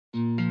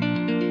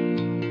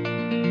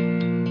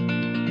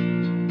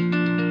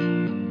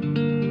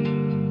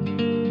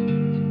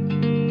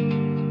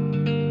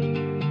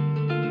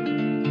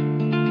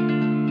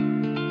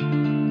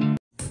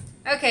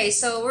Okay,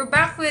 so we're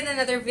back with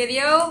another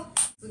video.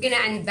 We're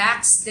gonna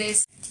unbox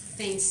these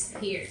things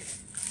here.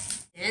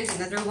 And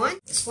another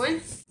one, this one.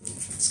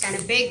 It's kind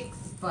of big,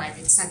 but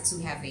it's not too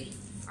heavy.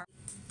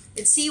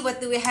 Let's see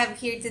what do we have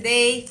here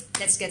today.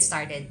 Let's get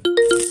started.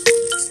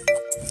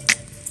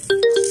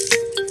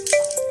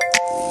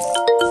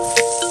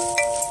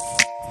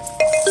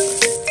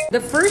 The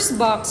first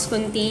box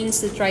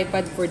contains the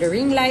tripod for the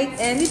ring light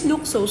and it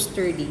looks so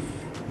sturdy.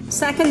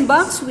 Second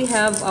box, we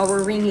have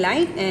our ring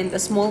light and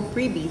a small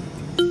freebie.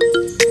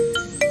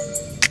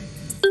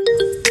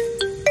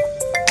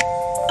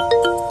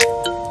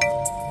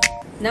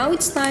 Now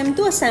it's time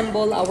to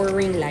assemble our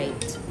ring light.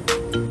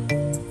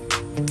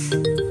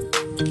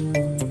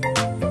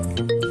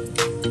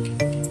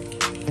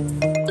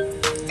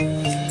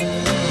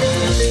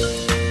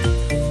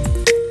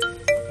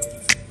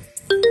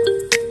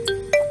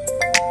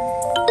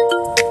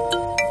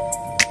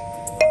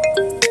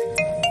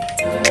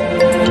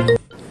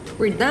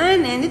 We're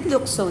done and it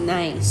looks so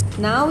nice.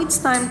 Now it's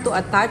time to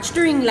attach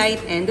the ring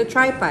light and the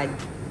tripod.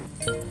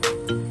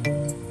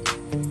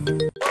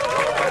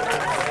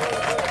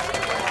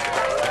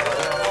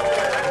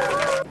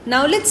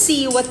 Now let's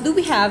see what do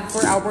we have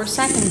for our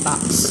second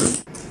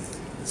box.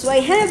 So I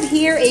have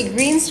here a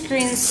green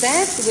screen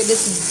set with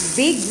this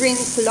big green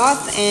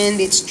cloth and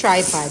its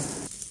tripod.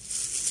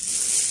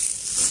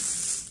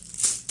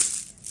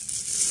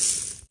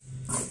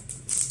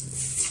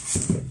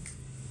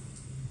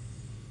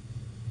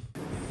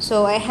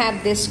 So I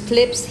have these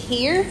clips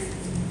here,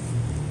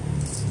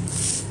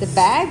 the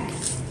bag,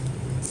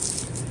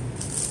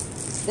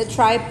 the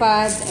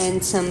tripod,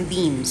 and some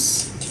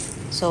beams.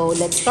 So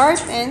let's start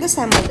and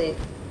assemble it.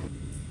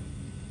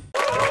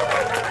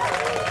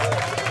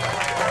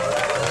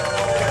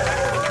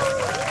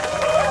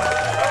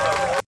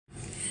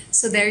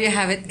 So there you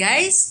have it,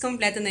 guys.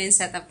 Kompleto na yung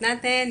setup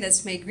natin.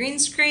 That's my green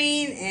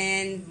screen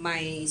and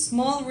my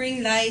small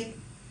ring light.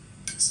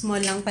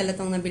 Small lang pala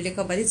tong nabili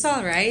ko, but it's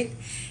alright.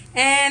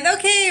 And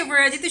okay,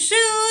 we're ready to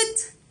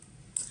shoot!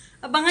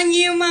 Abangan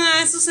niyo yung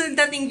mga susunod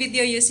nating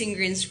video using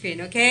green screen,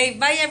 okay?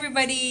 Bye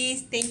everybody!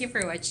 Thank you for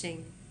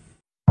watching.